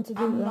not going to do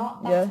that. I'm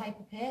not that type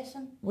of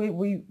person.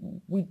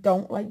 We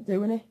don't like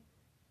doing it,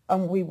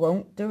 and we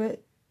won't do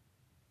it.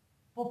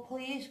 But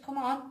please, come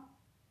on.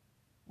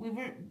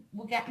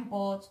 We're getting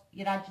bored.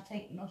 You're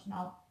agitating us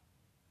now.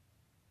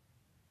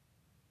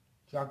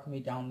 Drag me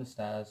down the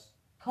stairs.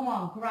 Come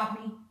on, grab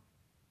me.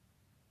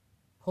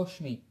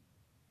 Push me.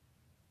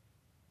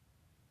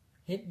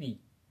 Hit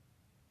me.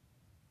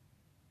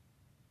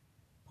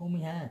 Pull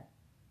me hair.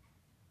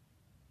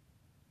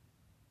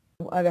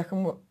 I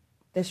reckon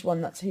this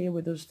one that's here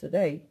with us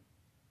today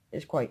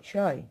is quite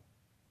shy.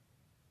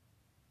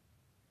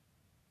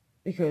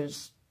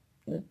 Because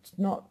it's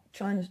not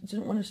trying to, it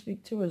doesn't want to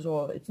speak to us,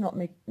 or it's not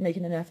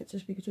making an effort to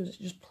speak to us. It's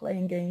just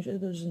playing games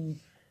with us and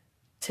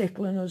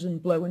tickling us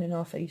and blowing in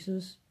our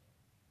faces.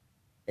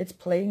 It's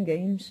playing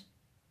games.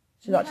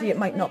 So actually it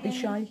might not be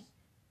shy.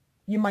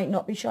 You might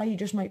not be shy, you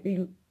just might be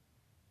a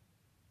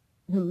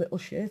little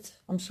shit.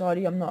 I'm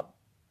sorry, I'm not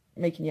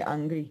making you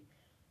angry.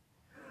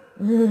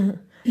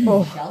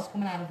 But, shell's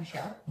coming out of a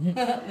shell,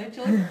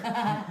 literally.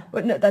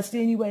 But no, that's the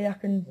only way I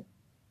can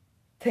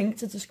think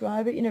to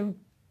describe it, you know,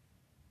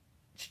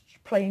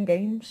 playing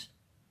games.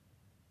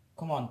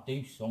 Come on,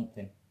 do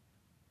something.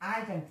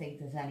 I don't think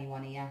there's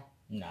anyone here.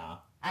 Nah.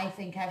 I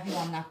think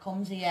everyone that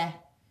comes here,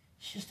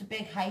 it's just a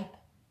big hype.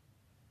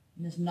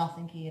 And there's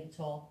nothing here at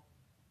all.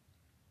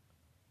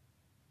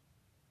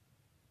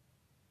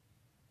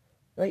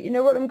 Right, you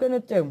know what I'm going to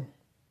do?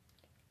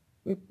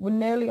 We're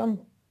nearly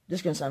on, this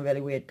is going to sound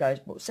really weird, guys,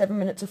 but 7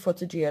 minutes of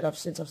footage here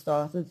since I've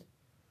started.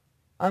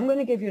 I'm going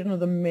to give you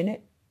another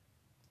minute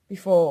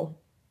before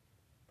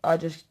I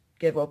just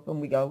give up and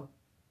we go.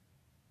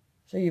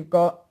 So you've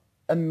got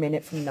a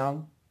minute from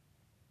now.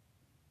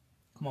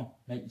 Come on,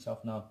 make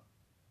yourself known.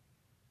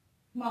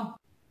 Come on.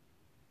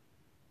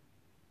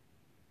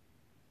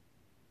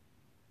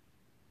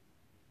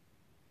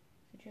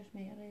 Is it just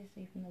me or is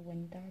even the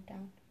window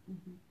down?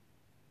 Mm-hmm.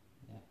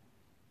 Yeah.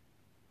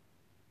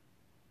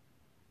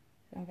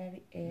 So I'm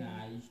very ill.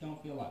 Nah, you just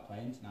don't feel like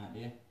playing tonight, do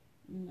you?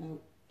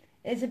 No.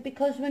 Is it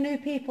because we're new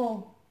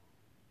people?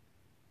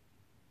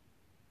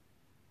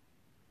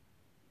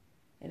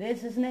 It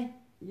is, isn't it?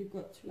 You've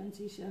got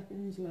 20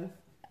 seconds left.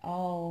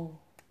 Oh.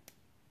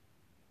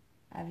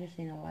 I've just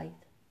seen a light.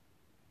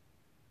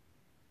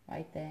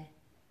 Right there.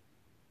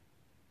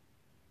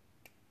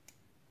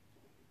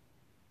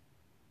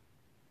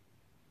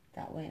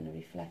 That weren't a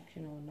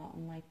reflection or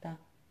nothing like that.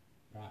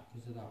 Right,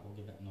 because of that, we'll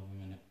give it another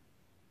minute.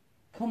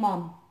 Come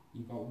on.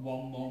 You've got 1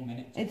 more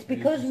minute to It's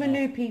because we're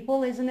new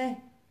people, isn't it?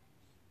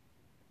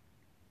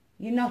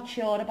 You're not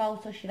sure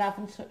about us, you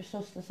haven't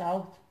sussed us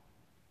out.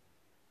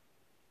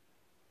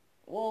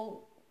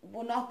 Well,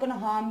 we're not going to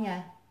harm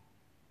you.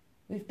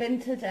 We've been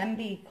to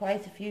Denby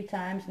quite a few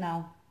times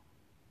now.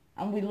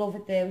 And we love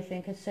it there, we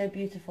think it's so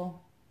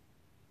beautiful.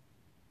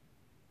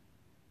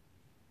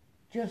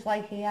 Just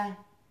like here.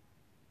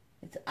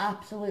 It's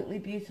absolutely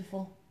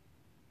beautiful.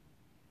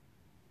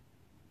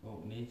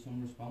 Well, we need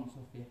some response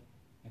off you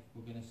if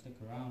we're going to stick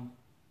around.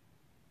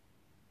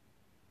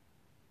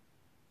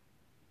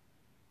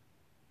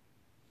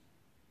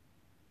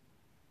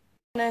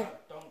 No.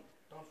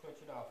 Don't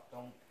switch it off.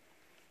 Don't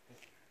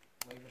just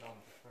leave it on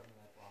for a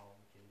minute while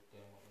we're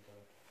doing what we're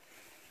doing.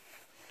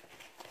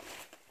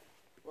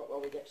 What, while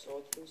we get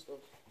sorted and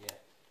stuff?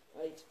 Yeah.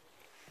 Right.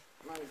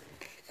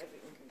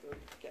 Everything can go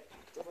get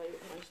packed away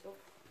with my stuff.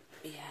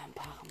 Yeah, I'm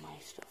packing my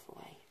stuff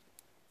away.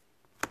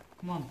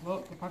 Come on,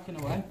 look, we're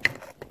packing away.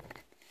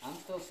 I'm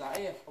still sat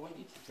here. I want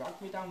you to drag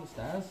me down the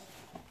stairs.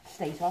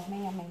 State off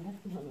me, I mean,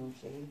 that's not what I'm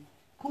saying.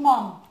 Come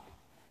on!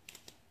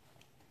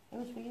 It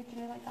was weird,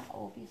 you know, like that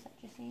obvious that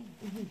you're seeing.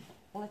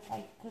 Well, it's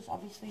like, because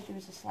obviously there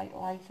was a slight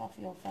light off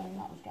your phone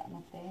that was getting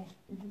up there.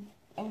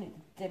 Only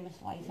the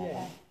dimmest light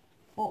ever.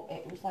 But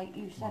it was like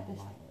you said,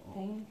 this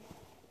thing,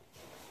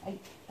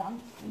 like,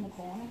 danced in the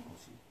corner.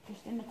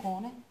 Just in the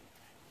corner.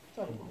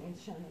 Sorry, I'm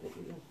shining a bit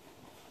with you.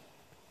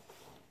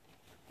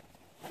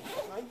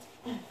 Right.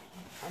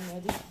 I'm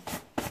ready.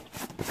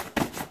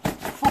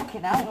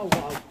 Fucking hell. Oh,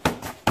 wow.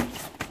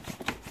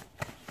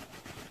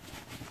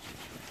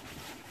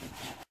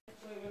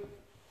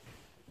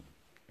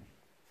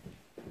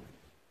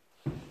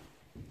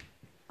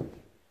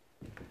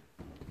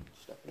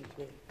 Step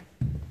into it.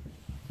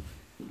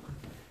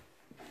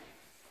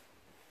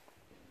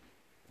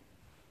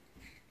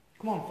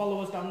 Come on,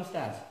 follow us down the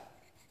stairs.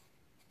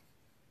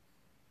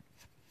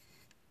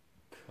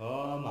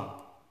 Come on.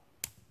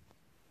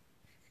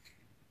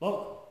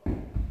 Look,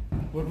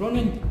 we're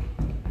running.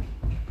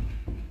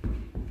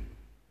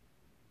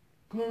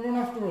 Come on, run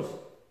after us.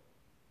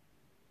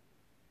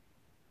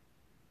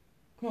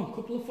 Come on,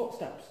 couple of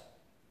footsteps.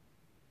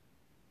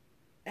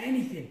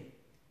 Anything.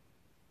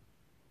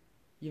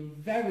 Your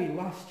very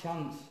last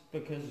chance,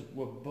 because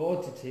we're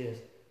bored to tears.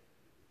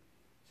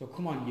 So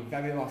come on, your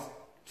very last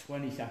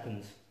 20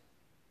 seconds.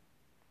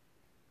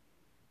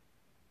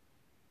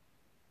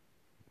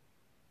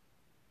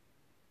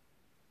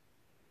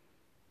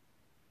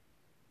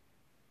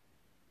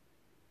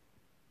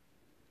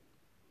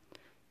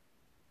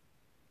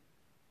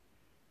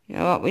 You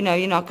know what, we know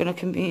you're not going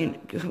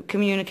to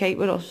communicate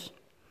with us.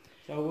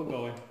 So we're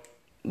going.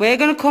 We're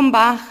going to come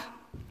back.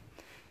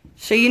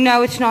 So you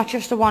know it's not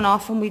just a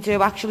one-off and we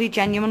do actually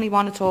genuinely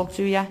want to talk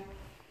to you.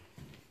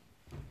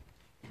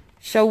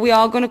 So we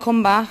are going to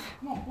come back.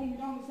 Come on, pull me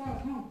down the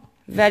stairs, come on.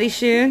 Very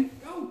soon.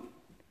 Go!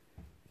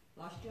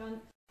 Last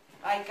chance.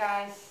 Right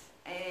guys,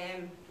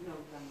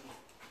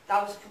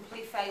 that was a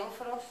complete fail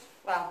for us.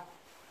 Well,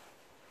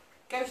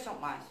 ghost hunt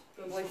wise.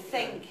 We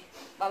think,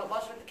 well it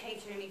was with the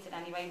catering meeting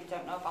anyway, we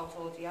don't know about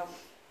audio.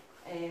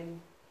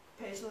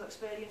 Personal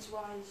experience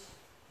wise,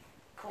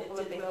 Couple it of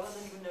did bits. well. I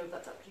don't even know if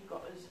that's actually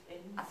got us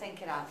in. I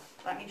think it has.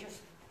 Let me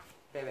just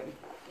bear with me.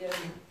 Yeah.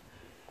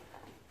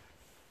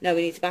 No,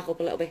 we need to back up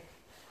a little bit.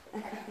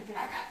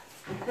 Yeah,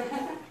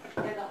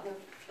 that'll be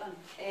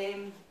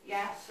done.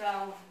 Yeah,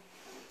 so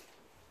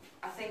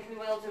I think we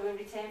will do a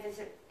return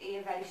visit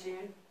here very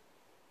soon.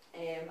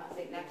 I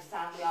think next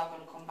time we are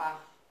going to come back.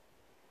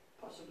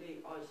 Possibly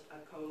as a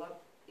collab.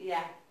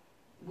 Yeah,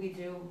 we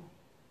do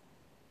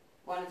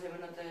want to do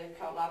another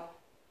collab.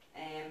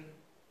 And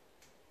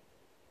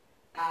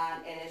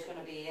it is going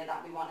to be here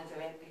that we want to do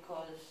it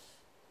because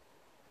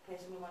the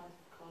person we want to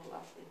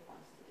collab with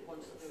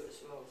wants to do it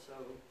as well, so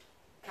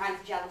kind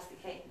of jealous they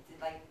came,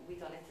 like we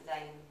done it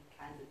today and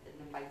kind of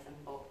didn't invite them,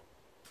 but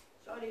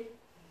sorry.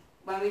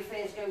 when we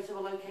first go to a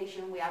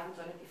location we haven't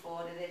done it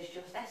before, it is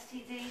just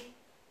S.T.D.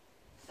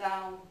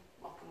 So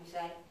what can we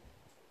say?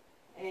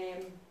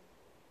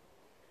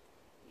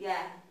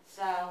 Yeah,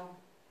 so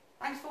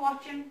thanks for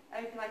watching.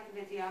 I hope you liked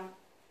the video.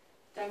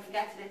 Don't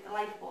forget to hit the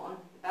like button,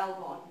 the bell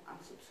button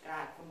and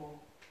subscribe for more.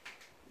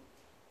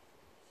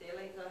 See you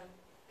later.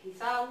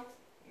 Peace out.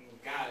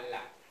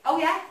 Gala. Oh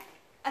yeah,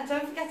 and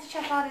don't forget to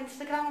check out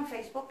Instagram and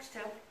Facebooks too.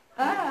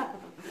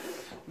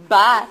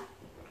 Bye.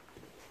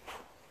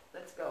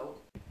 Let's go.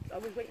 I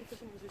was waiting for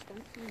someone's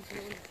response and no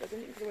one said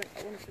anything because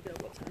I wanted to know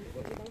what time it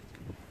was about.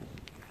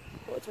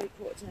 Quarter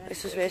to 9.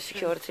 This is where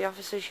security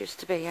officers used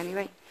to be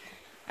anyway.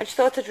 I just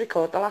thought I'd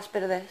record the last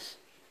bit of this.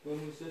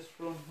 When was this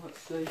from? Let's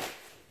see.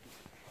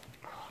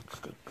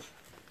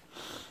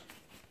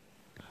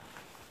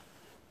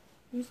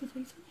 Who's the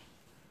date?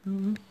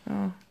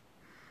 Oh,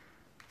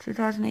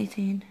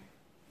 2018,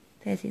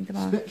 13th of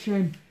March. Spit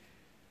shame.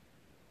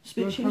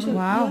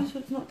 Wow. Yeah, so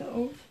it's not that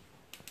old.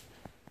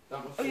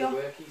 That must Oh, be yeah.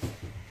 workies.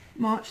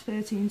 March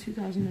 13,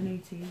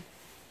 2018.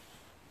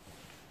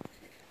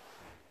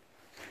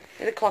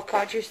 Where the clock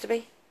card used to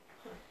be.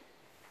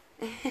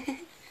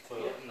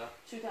 Toilet and that.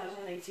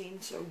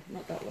 2018, so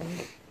not that long.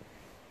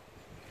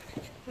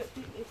 But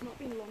it's not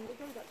been long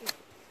ago that we've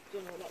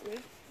done all that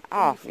work.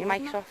 Oh, your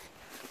mic's off.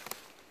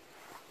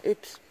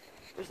 Oops.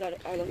 Was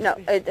that how long? No,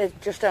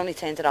 it just only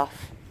turned it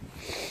off.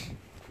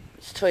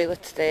 It's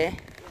toilets there.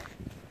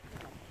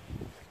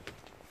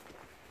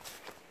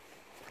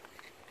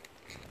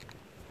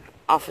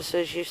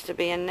 Officers used to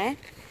be in there.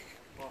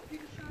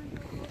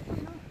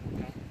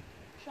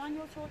 Shine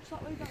your torch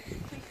that way, guys.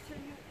 Please turn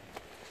you.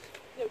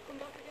 No, come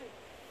back again.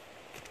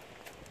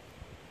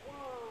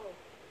 Wow.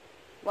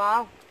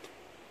 Wow.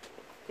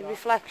 The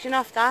reflection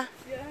of that.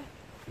 Yeah.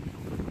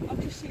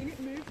 I've just seen it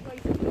move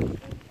right in the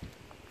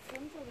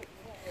front of it.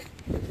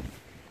 Wow.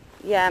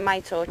 Yeah, my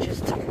torch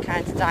is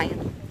kind of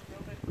dying.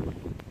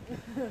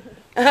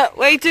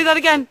 Wait, do that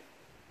again.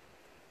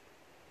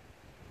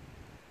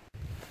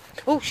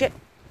 Oh shit.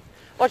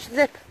 Watch the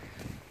zip.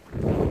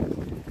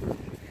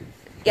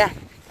 Yeah.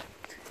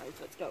 Right,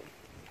 let's go.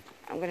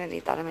 I'm going to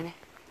need that in a minute.